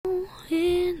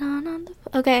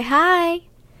Okay,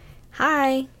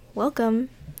 hi, welcome.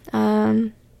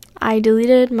 I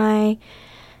deleted my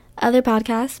other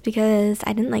podcasts because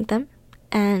I didn't like them,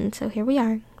 and so here we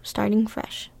are, starting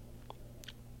fresh.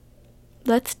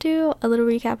 Let's do a little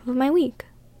recap of my week.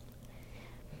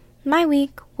 My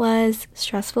week was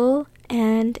stressful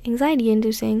and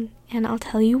anxiety-inducing, and I'll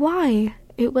tell you why.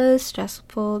 It was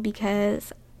stressful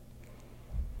because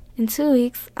in 2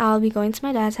 weeks, I'll be going to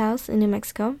my dad's house in New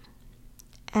Mexico,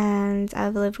 and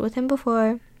I've lived with him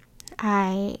before.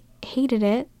 I hated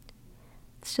it.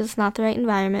 It's just not the right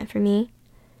environment for me.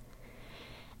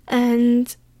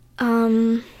 And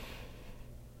I'm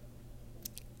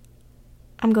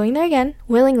going there again,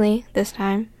 willingly this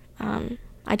time.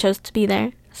 I chose to be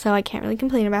there, so I can't really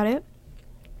complain about it.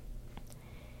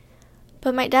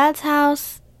 But my dad's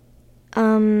house,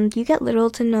 you get little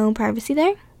to no privacy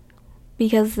there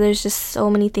because there's just so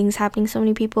many things happening, so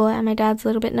many people, and my dad's a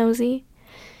little bit nosy.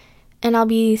 And I'll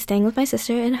be staying with my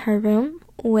sister in her room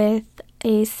with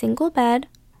a single bed,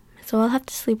 so I'll have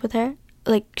to sleep with her.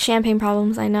 Like, champagne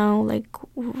problems, I know. Like,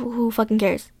 who fucking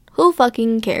cares? Who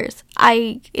fucking cares?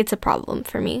 It's a problem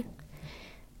for me.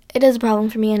 It is a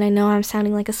problem for me, and I know I'm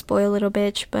sounding like a spoiled little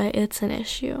bitch, but it's an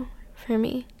issue for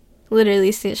me.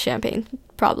 Literally, champagne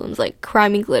problems, like, cry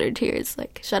me glitter tears.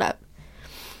 Like, shut up.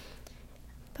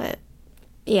 But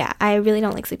yeah, I really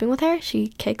don't like sleeping with her. She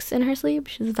kicks in her sleep.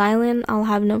 She's violent. I'll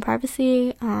have no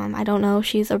privacy. I don't know if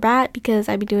she's a rat because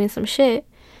I'd be doing some shit.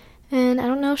 And I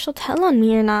don't know if she'll tell on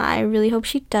me or not. I really hope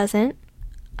she doesn't.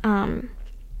 I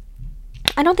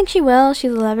don't think she will.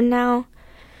 She's 11 now.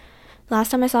 Last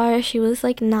time I saw her, she was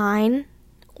like 9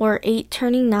 or 8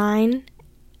 turning 9.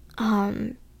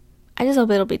 I just hope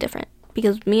it'll be different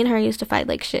because me and her used to fight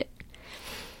like shit.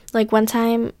 Like one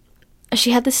time,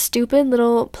 she had this stupid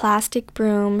little plastic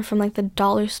broom from like the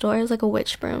dollar store. It was like a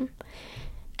witch broom,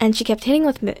 and she kept hitting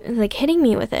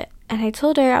me with it. And I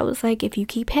told her, I was like, if you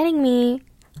keep hitting me,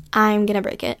 I'm gonna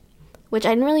break it, which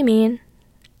I didn't really mean.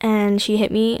 And she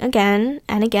hit me again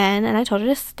and again, and I told her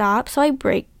to stop, so I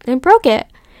broke it.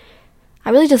 I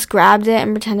really just grabbed it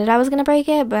and pretended I was gonna break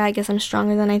it, but I guess I'm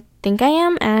stronger than I think I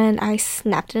am, and I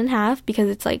snapped it in half because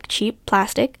it's like cheap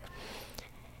plastic.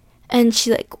 And she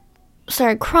like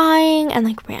started crying and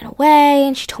like ran away,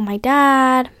 and she told my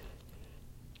dad,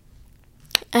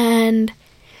 and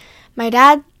my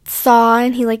dad saw,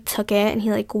 and he like took it and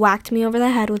he like whacked me over the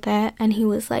head with it, and he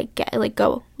was like,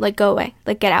 go away,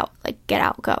 like get out,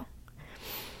 go.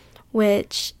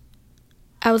 Which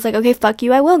I was like, okay, fuck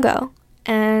you, I will go.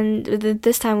 And at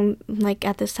this time, me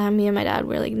and my dad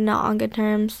were like not on good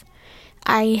terms.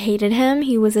 I hated him.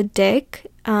 He was a dick.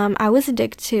 I was a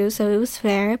dick too, so it was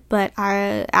fair, but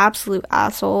absolute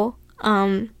asshole.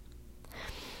 But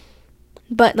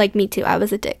like me too, I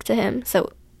was a dick to him,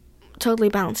 so totally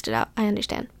balanced it out. I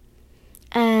understand.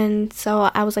 And so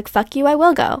I was like, fuck you, I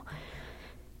will go.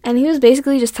 And he was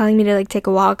basically just telling me to like take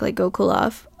a walk, like go cool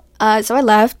off. So I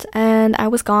left, and I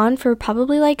was gone for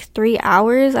probably like 3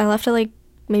 hours. I left at like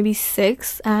maybe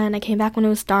 6, and I came back when it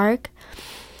was dark.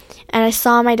 And I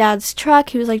saw my dad's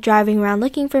truck. He was like driving around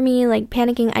looking for me, like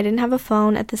panicking. I didn't have a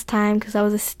phone at this time because I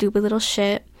was a stupid little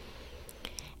shit.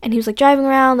 And he was like driving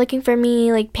around looking for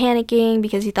me, like panicking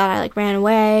because he thought I like ran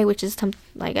away, which is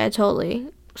like I totally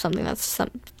something that's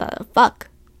fuck.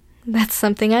 That's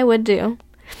something I would do.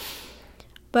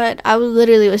 But I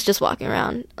literally was just walking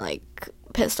around like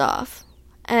pissed off.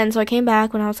 And so I came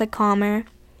back when I was like calmer.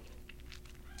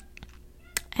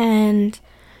 And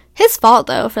his fault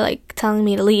though for like telling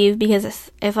me to leave, because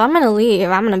if I'm gonna leave,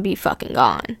 I'm gonna be fucking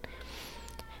gone.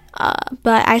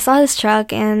 But I saw his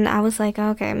truck and I was like,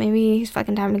 okay, maybe it's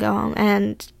fucking time to go home.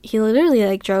 And he literally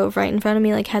like drove right in front of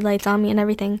me, like headlights on me and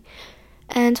everything,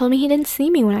 and told me he didn't see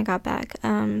me when I got back.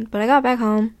 But I got back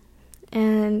home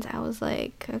and I was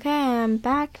like, okay, I'm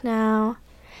back now.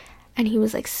 And he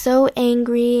was like so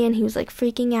angry, and he was like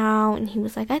freaking out, and he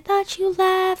was like, I thought you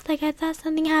left, like I thought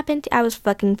something happened. I was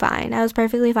fucking fine. I was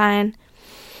perfectly fine.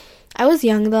 I was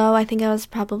young though. I think I was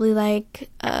probably like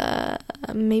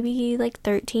maybe like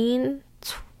 13,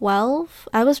 12.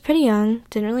 I was pretty young.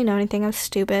 Didn't really know anything. I was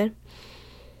stupid.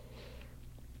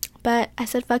 But I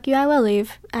said, fuck you, I will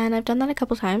leave. And I've done that a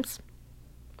couple times,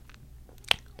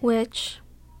 which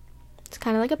it's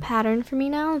kind of like a pattern for me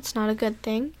now. It's not a good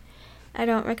thing. I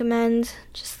don't recommend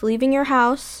just leaving your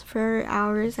house for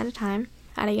hours at a time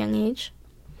at a young age.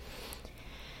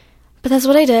 But that's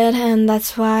what I did, and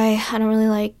that's why I don't really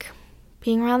like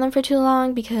being around them for too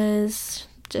long, because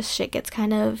just shit gets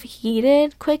kind of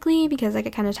heated quickly because I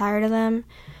get kind of tired of them.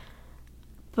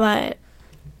 But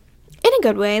in a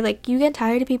good way, like, you get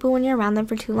tired of people when you're around them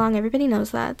for too long. Everybody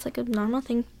knows that. It's like a normal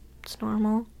thing. It's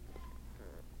normal.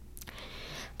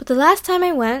 But the last time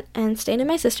I went and stayed in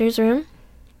my sister's room,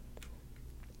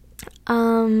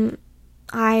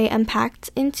 I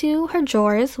unpacked into her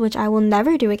drawers, which I will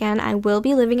never do again. I will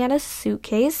be living out a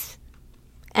suitcase,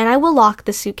 and I will lock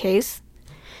the suitcase.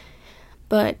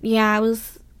 But yeah, I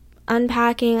was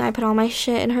unpacking. I put all my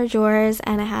shit in her drawers,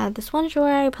 and I had this one drawer.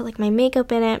 I put like my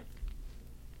makeup in it.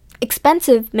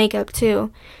 Expensive makeup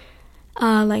too.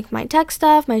 Like my tech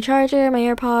stuff, my charger, my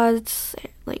AirPods,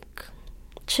 like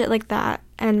shit like that,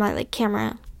 and my like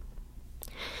camera.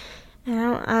 And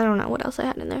I don't know what else I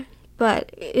had in there.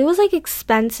 But it was like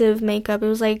expensive makeup. It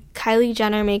was like Kylie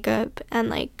Jenner makeup and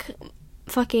like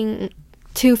fucking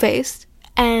Too Faced.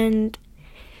 And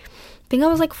I think I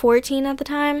was like 14 at the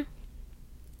time.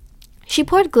 She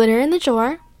poured glitter in the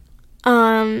drawer.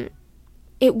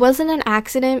 It wasn't an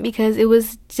accident because it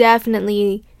was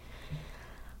definitely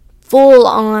full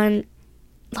on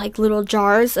like little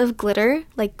jars of glitter,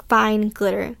 like fine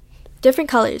glitter. Different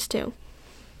colors too.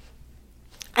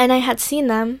 And I had seen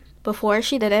them before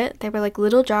she did it. They were like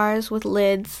little jars with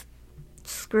lids,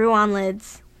 screw-on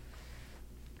lids.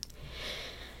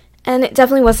 And it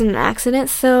definitely wasn't an accident.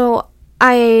 So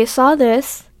I saw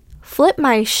this, flip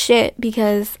my shit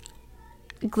because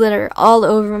glitter all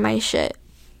over my shit.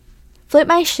 Flip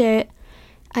my shit.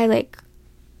 I like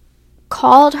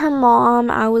called her mom.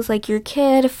 I was like, your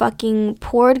kid fucking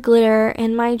poured glitter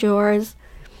in my drawers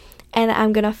and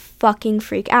I'm gonna fucking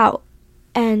freak out.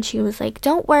 And she was like,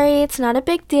 don't worry, it's not a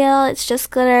big deal, it's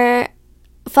just glitter.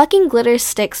 Fucking glitter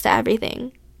sticks to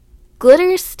everything.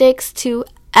 Glitter sticks to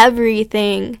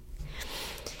everything.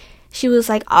 She was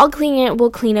like, I'll clean it, we'll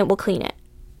clean it.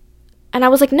 And I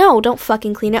was like, no, don't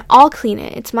fucking clean it, I'll clean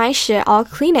it. It's my shit, I'll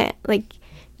clean it. Like,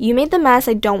 you made the mess,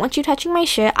 I don't want you touching my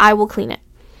shit, I will clean it.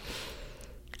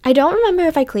 I don't remember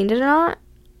if I cleaned it or not.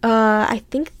 I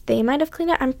think they might have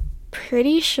cleaned it. I'm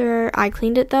pretty sure I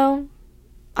cleaned it though.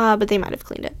 But they might have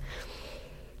cleaned it.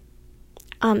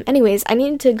 Anyways, I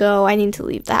need to go. I need to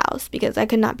leave the house because I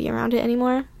could not be around it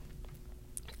anymore.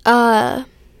 And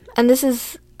this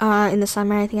is, in the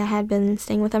summer. I think I had been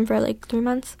staying with them for like 3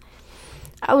 months.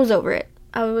 I was over it.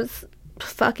 I was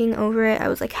fucking over it. I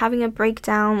was like having a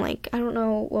breakdown. Like, I don't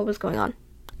know what was going on.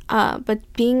 But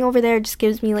being over there just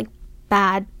gives me like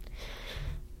bad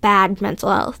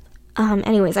mental health.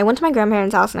 Anyways, I went to my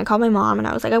grandparents' house and I called my mom and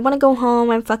I was like, I want to go home,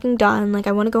 I'm fucking done, like,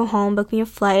 I want to go home, book me a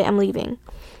flight, I'm leaving.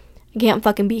 I can't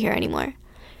fucking be here anymore.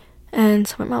 And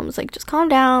so my mom was like, just calm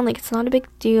down, like, it's not a big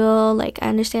deal, like, I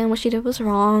understand what she did was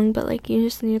wrong, but, like, you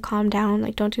just need to calm down,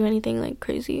 like, don't do anything, like,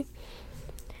 crazy.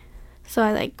 So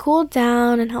I, like, cooled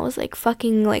down and I was, like,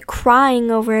 fucking, like, crying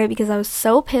over it because I was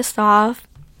so pissed off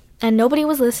and nobody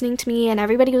was listening to me and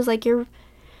everybody was like, you're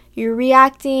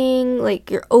reacting,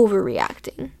 like, you're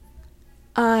overreacting.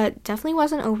 Definitely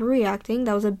wasn't overreacting.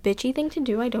 That was a bitchy thing to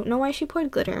do. I don't know why she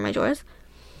poured glitter in my drawers.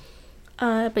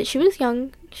 But she was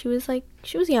young. She was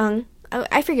young.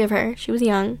 I forgive her. She was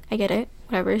young. I get it.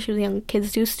 Whatever. She was young.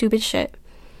 Kids do stupid shit.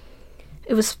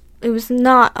 It was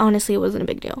not, honestly, it wasn't a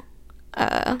big deal.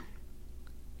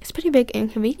 It's pretty big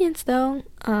inconvenience, though.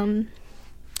 To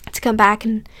come back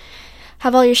and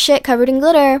have all your shit covered in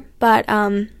glitter. But,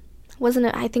 wasn't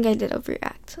it? I think I did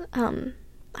overreact.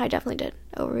 I definitely did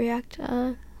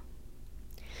overreact.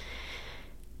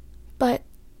 But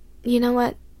you know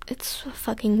what? It's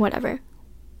fucking whatever.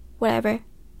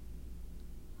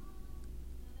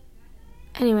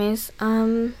 Anyways,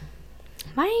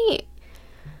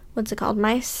 what's it called?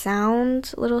 My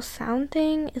little sound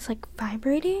thing is like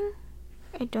vibrating.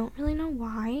 I don't really know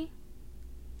why.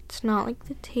 It's not like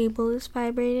the table is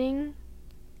vibrating.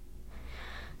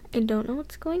 I don't know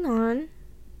what's going on.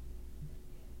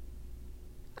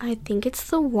 I think it's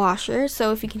the washer,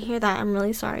 so if you can hear that, I'm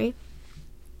really sorry.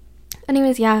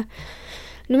 Anyways, yeah.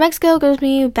 New Mexico gives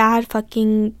me bad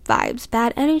fucking vibes.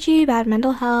 Bad energy, bad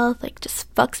mental health, like,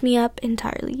 just fucks me up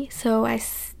entirely. So I'm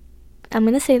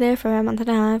gonna stay there for a month and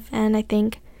a half, and I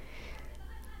think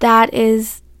that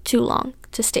is too long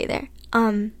to stay there.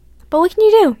 But what can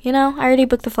you do, you know? I already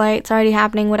booked the flight, it's already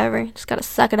happening, whatever. Just gotta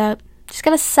suck it up.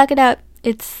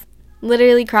 It's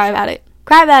literally cry about it.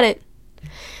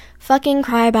 Fucking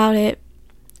cry about it.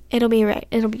 It'll be right.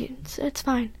 It's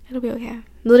fine. It'll be okay.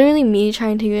 Literally me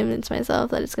trying to convince myself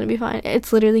that it's gonna be fine.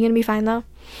 It's literally gonna be fine though.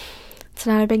 It's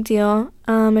not a big deal.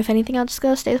 If anything, I'll just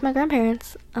go stay with my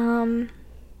grandparents.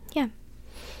 Yeah.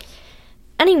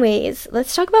 Anyways,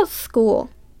 let's talk about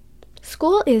school.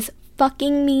 School is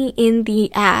fucking me in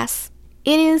the ass.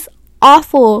 It is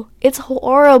awful. It's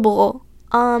horrible.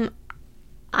 I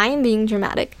am being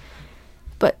dramatic.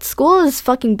 But school is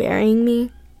fucking burying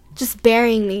me. Just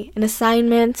burying me in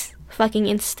assignments, fucking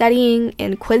in studying,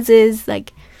 in quizzes,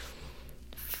 like,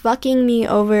 fucking me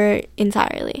over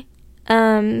entirely.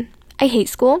 I hate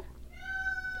school.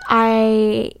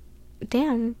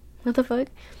 Damn, what the fuck?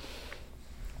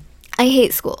 I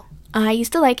hate school. I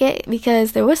used to like it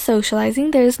because there was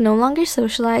socializing. There's no longer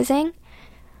socializing.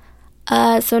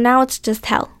 So now it's just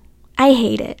hell. I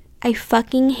hate it. I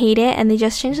fucking hate it. And they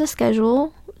just changed the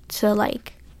schedule to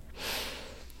like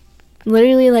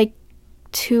literally like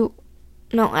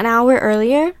an hour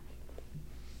earlier,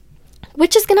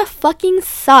 which is gonna fucking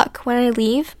suck when I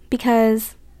leave,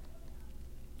 because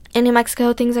in New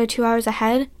Mexico things are 2 hours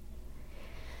ahead.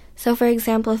 So for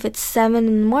example, if it's 7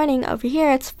 in the morning over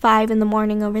here, it's 5 in the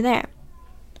morning over there,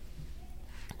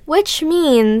 which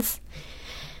means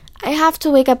I have to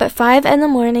wake up at 5 in the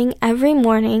morning every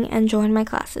morning and join my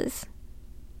classes,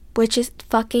 which is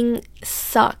fucking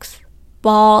sucks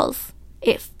balls.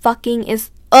 It fucking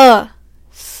is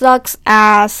sucks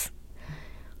ass.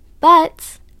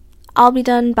 But I'll be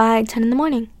done by 10 in the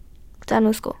morning, done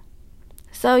with school.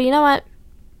 So you know what?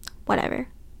 Whatever.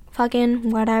 Fucking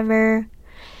whatever.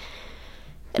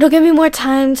 It'll give me more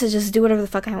time to just do whatever the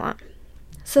fuck I want.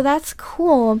 So that's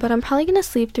cool, but I'm probably gonna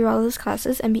sleep through all those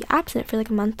classes and be absent for like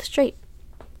a month straight.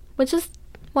 Which is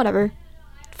whatever.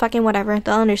 Fucking whatever.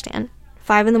 They'll understand.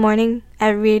 5 in the morning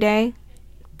every day?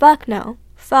 Fuck no.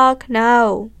 Fuck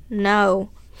no. No.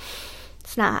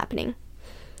 It's not happening.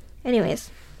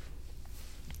 Anyways.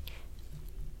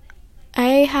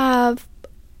 I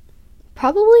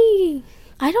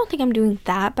don't think I'm doing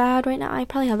that bad right now. I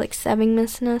probably have like 7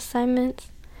 missing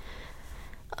assignments.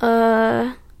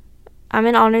 I'm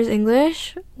in honors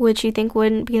English, which you think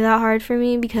wouldn't be that hard for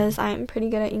me because I'm pretty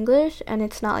good at English, and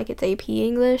it's not like it's AP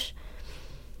English.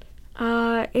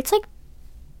 It's like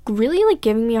really like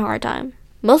giving me a hard time,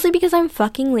 mostly because I'm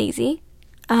fucking lazy.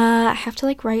 I have to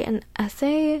like write an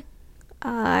essay.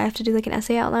 I have to do like an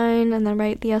essay outline and then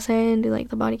write the essay and do like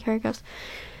the body paragraphs.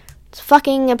 It's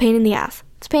fucking a pain in the ass.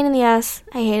 It's a pain in the ass.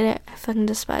 I hate it. I fucking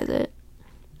despise it.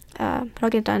 But I'll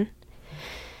get it done.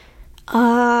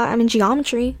 I'm in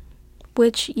geometry,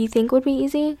 which you think would be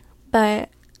easy, but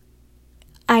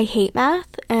I hate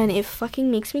math, and it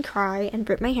fucking makes me cry and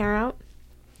rip my hair out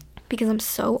because I'm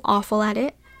so awful at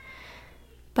it.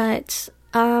 But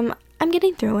I'm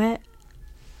getting through it.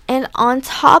 And on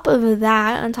top of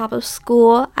that, on top of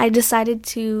school, I decided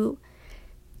to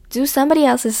do somebody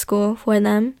else's school for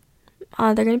them.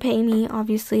 They're gonna pay me,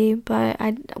 obviously, but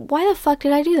why the fuck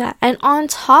did I do that? And on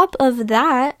top of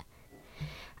that,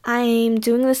 I'm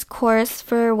doing this course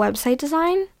for website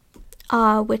design,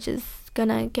 which is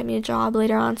gonna get me a job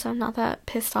later on, so I'm not that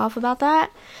pissed off about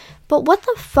that. But what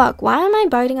the fuck? Why am I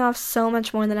biting off so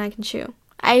much more than I can chew?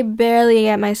 I barely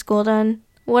get my school done.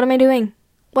 What am I doing?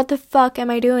 What the fuck am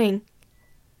I doing?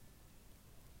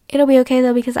 It'll be okay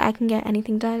though, because I can get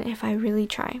anything done if I really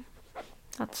try.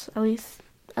 That's at least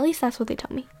that's what they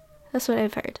tell me. That's what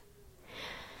I've heard.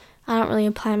 I don't really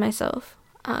apply myself,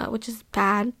 which is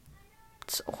bad.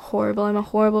 It's horrible. I'm a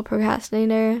horrible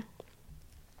procrastinator.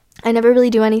 I never really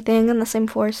do anything unless I'm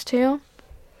forced to.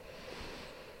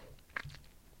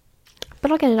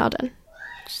 But I'll get it all done.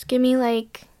 Just give me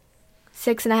like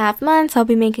 6.5 months. I'll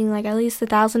be making like at least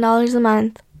 $1,000 a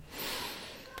month.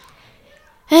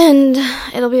 And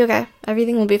it'll be okay.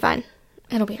 Everything will be fine.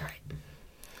 It'll be alright.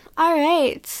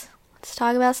 Alright. Let's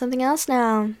talk about something else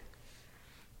now.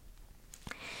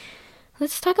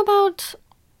 Let's talk about...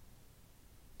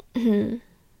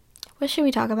 What should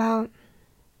we talk about?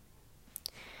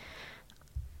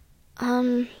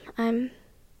 I'm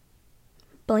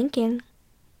blinking.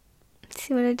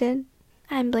 See what I did?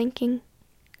 I'm blinking.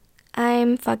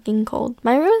 I'm fucking cold.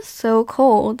 My room is so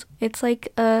cold. It's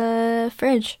like a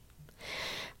fridge.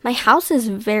 My house is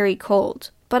very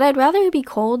cold, but I'd rather it be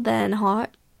cold than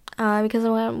hot. Because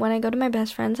when I go to my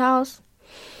best friend's house,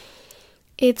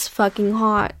 it's fucking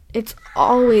hot. It's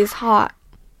always hot.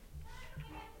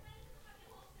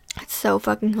 It's so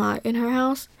fucking hot in her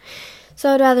house.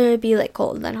 So I'd rather it be like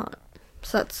cold than hot.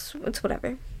 So it's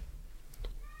whatever.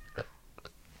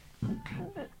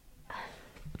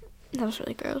 That was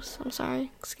really gross. I'm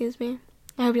sorry. Excuse me.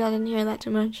 I hope y'all didn't hear that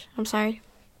too much. I'm sorry.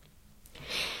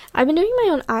 I've been doing my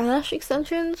own eyelash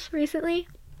extensions recently.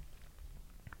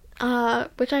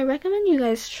 Which I recommend you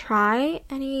guys try.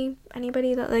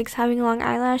 Anybody that likes having long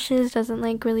eyelashes, doesn't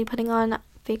like really putting on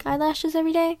fake eyelashes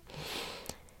every day,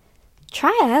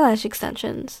 try eyelash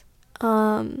extensions.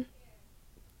 But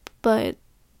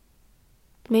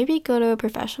maybe go to a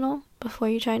professional before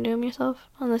you try and do them yourself,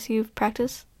 unless you've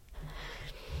practiced.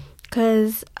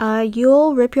 Because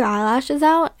you'll rip your eyelashes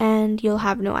out and you'll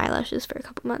have no eyelashes for a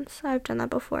couple months. I've done that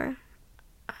before.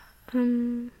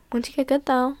 Once you get good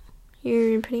though,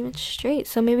 you're pretty much straight.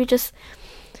 So maybe just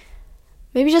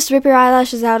maybe just rip your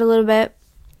eyelashes out a little bit.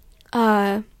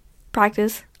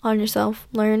 Practice on yourself,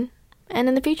 learn, and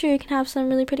in the future you can have some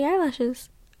really pretty eyelashes.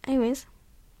 Anyways,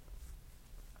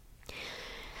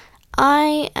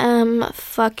 I am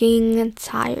fucking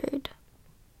tired.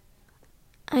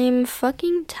 I am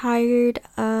fucking tired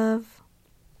of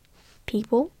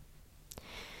people.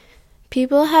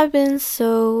 People have been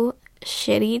so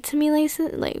shitty to me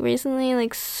recently,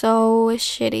 like so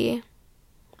shitty.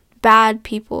 Bad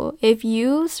people. If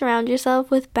you surround yourself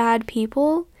with bad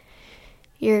people,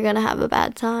 you're gonna have a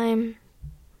bad time.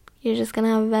 You're just gonna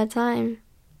have a bad time.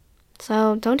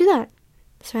 So don't do that.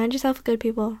 Surround yourself with good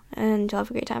people and you'll have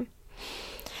a great time.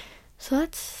 So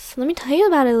let me tell you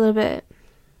about it a little bit.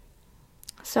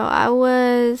 So I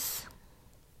was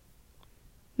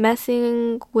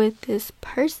messing with this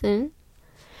person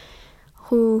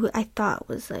who I thought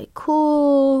was like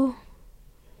cool,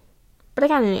 but I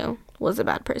kind of knew was a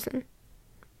bad person.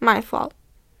 My fault.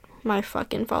 My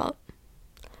fucking fault.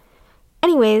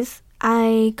 Anyways,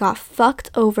 I got fucked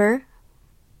over.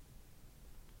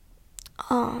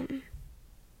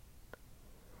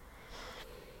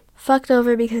 Fucked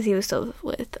over because he was still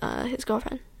with his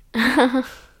girlfriend.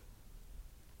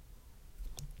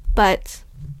 But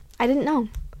I didn't know.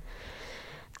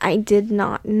 I did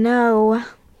not know.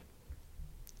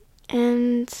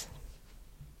 And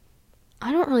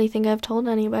I don't really think I've told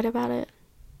anybody about it.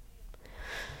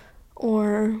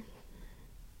 Or,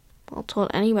 well, told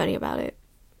anybody about it,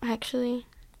 actually.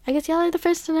 I guess y'all are the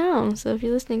first to know, so if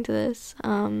you're listening to this,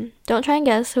 don't try and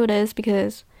guess who it is,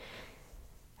 because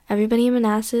everybody in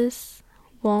Manassas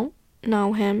won't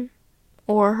know him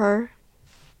or her.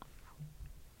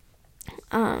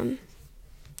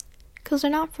 Because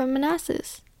they're not from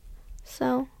Manassas.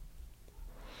 So,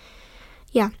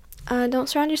 yeah. Don't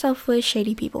surround yourself with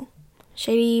shady people.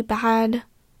 Shady, bad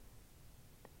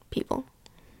people.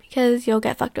 Because you'll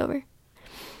get fucked over.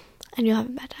 And you'll have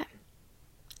a bad time.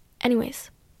 Anyways.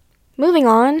 Moving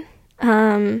on.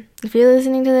 If you're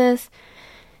listening to this,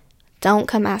 don't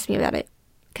come ask me about it.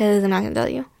 Because I'm not going to tell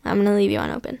you. I'm going to leave you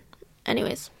on open.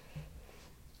 Anyways.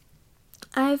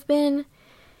 I've been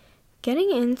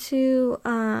getting into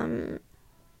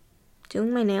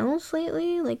doing my nails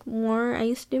lately, like more. I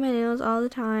used to do my nails all the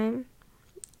time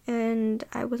and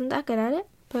I wasn't that good at it,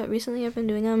 but recently I've been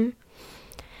doing them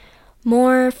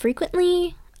more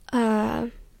frequently,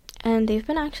 and they've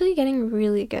been actually getting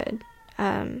really good.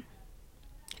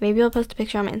 Maybe I'll post a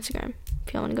picture on my Instagram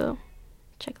if you want to go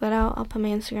check that out. I'll put my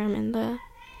Instagram in the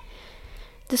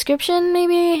description,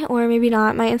 maybe, or maybe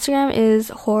not. My Instagram is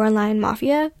Horrorline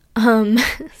Mafia.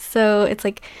 So it's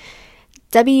like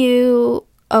WORLINEE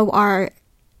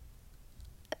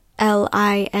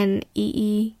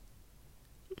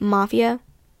Mafia.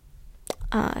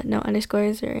 No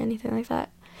underscores or anything like that.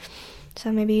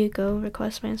 So maybe you go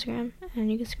request my Instagram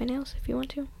and you can see my nails if you want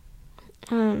to.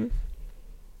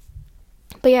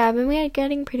 But yeah, I've been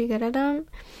getting pretty good at them.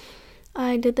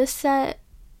 I did this set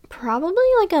probably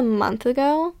like a month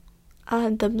ago.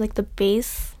 The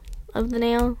base of the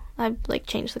nail, I've like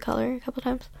changed the color a couple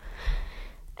times,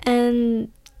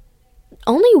 and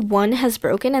only one has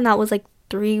broken, and that was like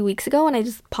 3 weeks ago, and I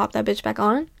just popped that bitch back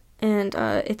on, and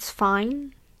it's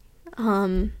fine.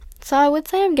 So I would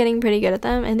say I'm getting pretty good at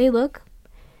them, and they look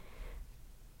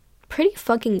pretty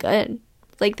fucking good.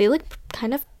 Like, they look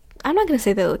kind of, I'm not gonna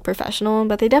say they look professional,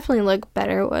 but they definitely look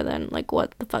better than like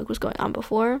what the fuck was going on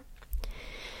before.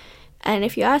 And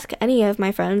if you ask any of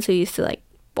my friends who used to like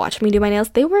watch me do my nails,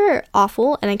 they were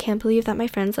awful, and I can't believe that my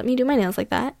friends let me do my nails like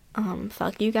that.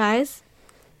 Fuck you guys.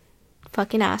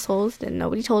 Fucking assholes. And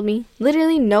nobody told me.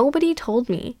 Literally nobody told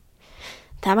me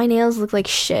that my nails look like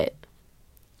shit.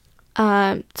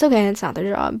 It's okay, it's not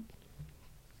their job.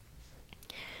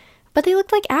 But they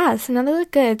looked like ass, and now they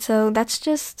look good, so that's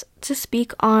just to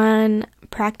speak on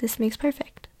practice makes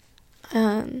perfect.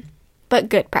 But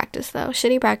good practice, though.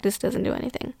 Shitty practice doesn't do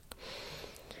anything.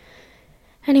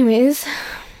 Anyways,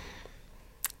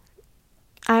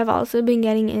 I've also been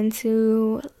getting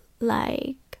into,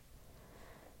 like,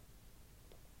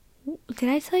 did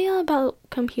I tell y'all about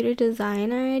computer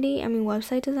design already? I mean,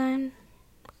 website design?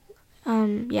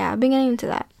 Yeah, I've been getting into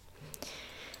that,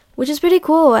 which is pretty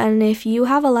cool. And if you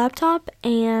have a laptop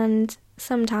and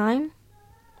some time,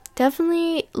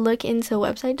 definitely look into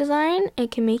website design.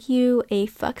 It can make you a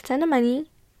fuck ton of money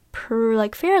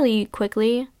fairly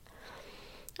quickly.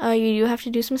 You do have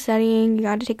to do some studying. You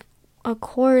got to take a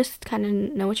course to kind of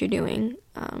know what you're doing.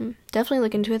 Definitely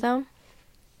look into it, though.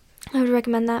 I would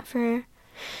recommend that for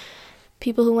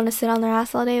people who want to sit on their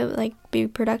ass all day, like, be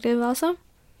productive also.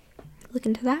 Look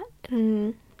into that.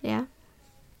 And yeah,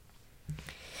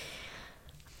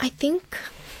 I think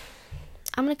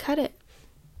I'm gonna cut it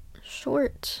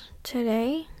short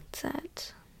today. It's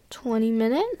at 20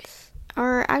 minutes.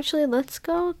 Or actually, let's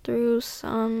go through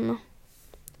some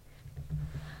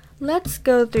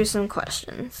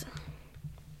questions.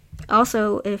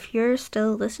 Also, if you're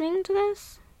still listening to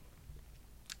this,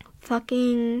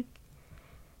 fucking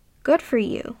good for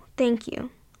you. Thank you.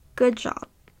 Good job.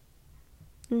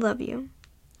 Love you.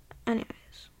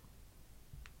 Anyways.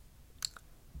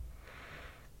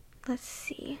 Let's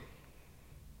see.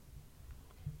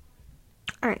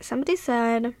 Alright, somebody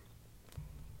said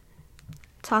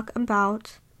talk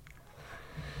about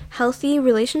healthy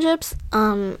relationships.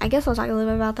 I guess I'll talk a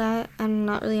little bit about that. I'm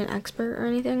not really an expert or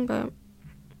anything, but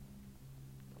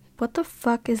what the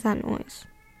fuck is that noise?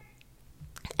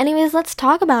 Anyways, let's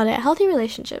talk about it. Healthy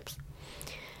relationships.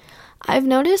 I've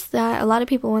noticed that a lot of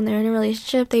people, when they're in a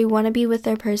relationship, they want to be with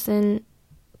their person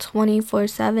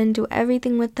 24/7, do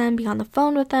everything with them, be on the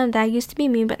phone with them. That used to be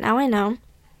me, but now I know.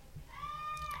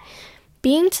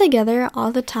 Being together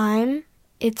all the time,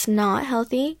 it's not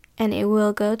healthy, and it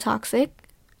will go toxic,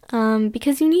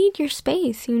 because you need your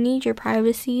space, you need your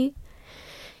privacy,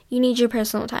 you need your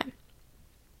personal time.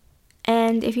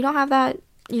 And if you don't have that,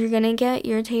 you're gonna get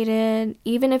irritated.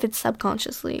 Even if it's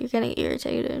subconsciously, you're gonna get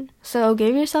irritated. So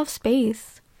give yourself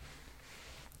space.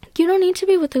 You don't need to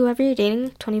be with whoever you're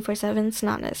dating 24/7. It's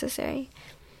not necessary.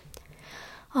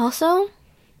 Also,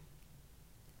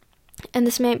 and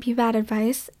this might be bad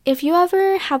advice, if you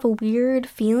ever have a weird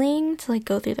feeling to like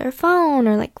go through their phone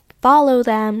or like follow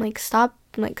them, like stop,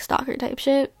 like stalker type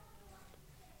shit,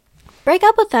 break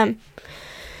up with them.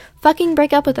 Fucking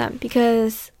break up with them,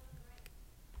 because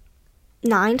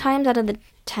 9 times out of the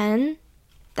 10,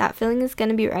 that feeling is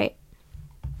gonna be right.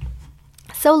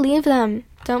 So leave them.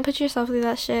 Don't put yourself through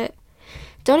that shit.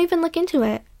 Don't even look into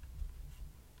it.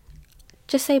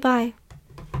 Just say bye.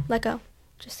 Let go.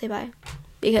 Just say bye.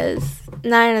 Because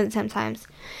 9 out of 10 times,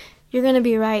 you're gonna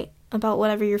be right about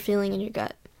whatever you're feeling in your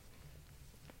gut.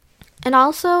 And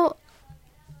also,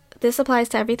 this applies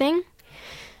to everything.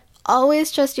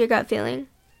 Always trust your gut feeling.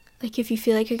 Like, if you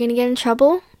feel like you're gonna get in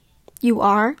trouble, you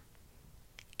are.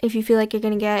 If you feel like you're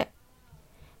gonna get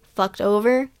fucked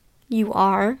over, you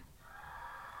are.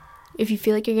 If you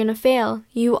feel like you're gonna fail,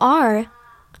 you are.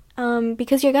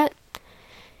 Because your gut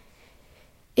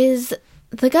is,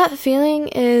 the gut feeling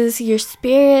is your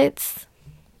spirits,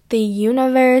 the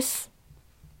universe,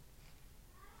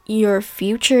 your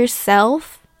future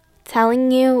self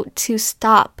telling you to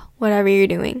stop whatever you're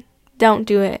doing. Don't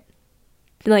do it.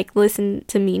 Like, listen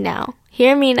to me now.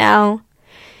 Hear me now.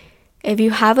 If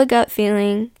you have a gut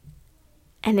feeling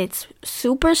and it's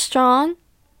super strong,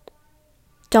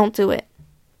 don't do it.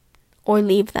 Or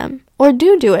leave them. Or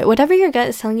do it. Whatever your gut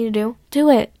is telling you to do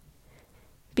it.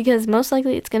 Because most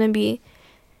likely it's gonna be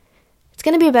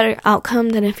a better outcome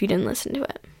than if you didn't listen to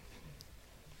it.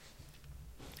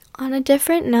 On a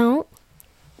different note,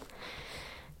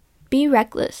 be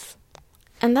reckless.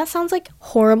 And that sounds like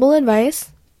horrible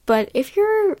advice, but if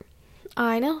you're,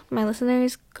 I know my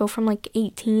listeners go from like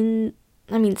 16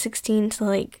 to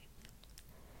like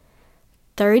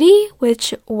 30,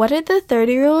 which, what are the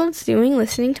 30-year-olds doing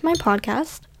listening to my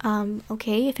podcast?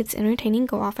 Okay, if it's entertaining,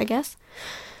 go off, I guess.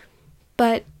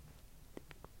 But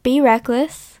be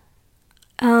reckless.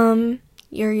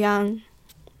 You're young.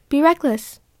 Be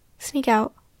reckless. Sneak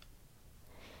out.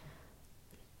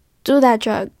 Do that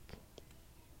drug.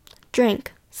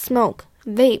 Drink. Smoke.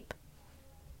 Vape.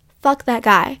 Fuck that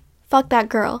guy. Fuck that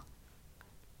girl.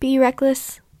 Be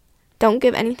reckless. Don't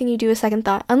give anything you do a second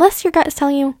thought. Unless your gut is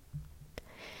telling you.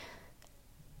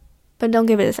 But don't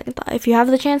give it a second thought. If you have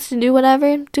the chance to do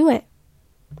whatever, do it.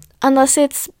 Unless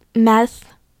it's meth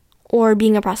or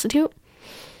being a prostitute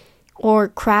or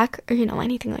crack or,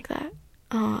 anything like that.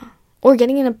 Or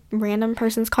getting in a random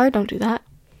person's car, don't do that.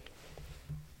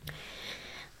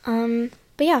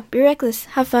 But yeah, be reckless.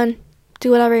 Have fun.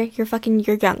 Do whatever. You're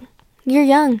young. You're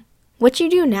young. What you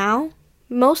do now,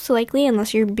 most likely,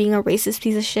 unless you're being a racist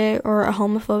piece of shit or a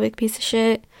homophobic piece of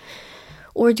shit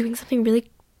or doing something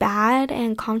really bad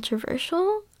and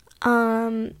controversial,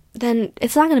 then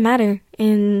it's not gonna matter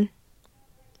in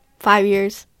 5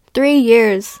 years, 3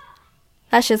 years.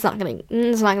 That shit's not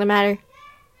gonna matter.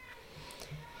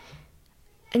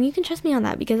 And you can trust me on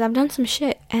that, because I've done some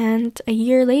shit and a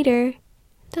year later, it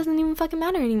doesn't even fucking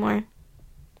matter anymore.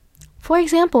 For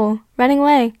example, running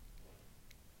away.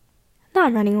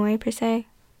 Not running away per se,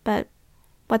 but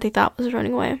what they thought was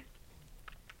running away.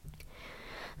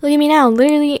 Look at me now,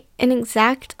 literally an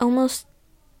exact, almost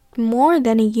more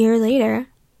than a year later.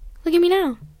 Look at me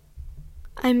now.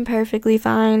 I'm perfectly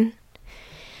fine.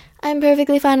 And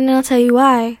I'll tell you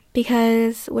why.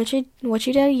 Because what you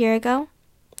did a year ago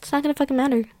It's not gonna fucking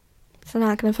matter. It's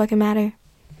not gonna fucking matter.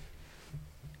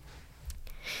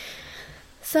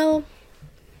 So,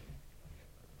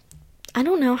 I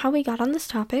don't know how we got on this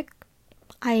topic.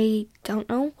 I don't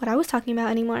know what I was talking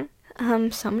about anymore. So I'm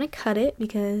gonna cut it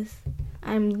because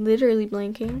I'm literally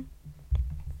blanking.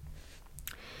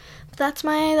 But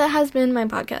that has been my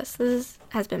podcast.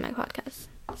 Has been my podcast.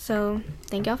 So,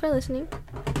 thank y'all for listening.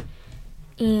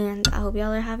 And I hope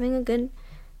y'all are having a good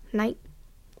night,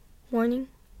 morning,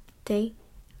 day,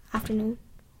 afternoon,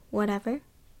 whatever.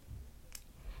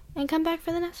 And come back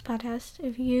for the next podcast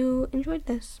if you enjoyed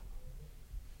this.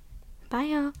 Bye,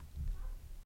 y'all.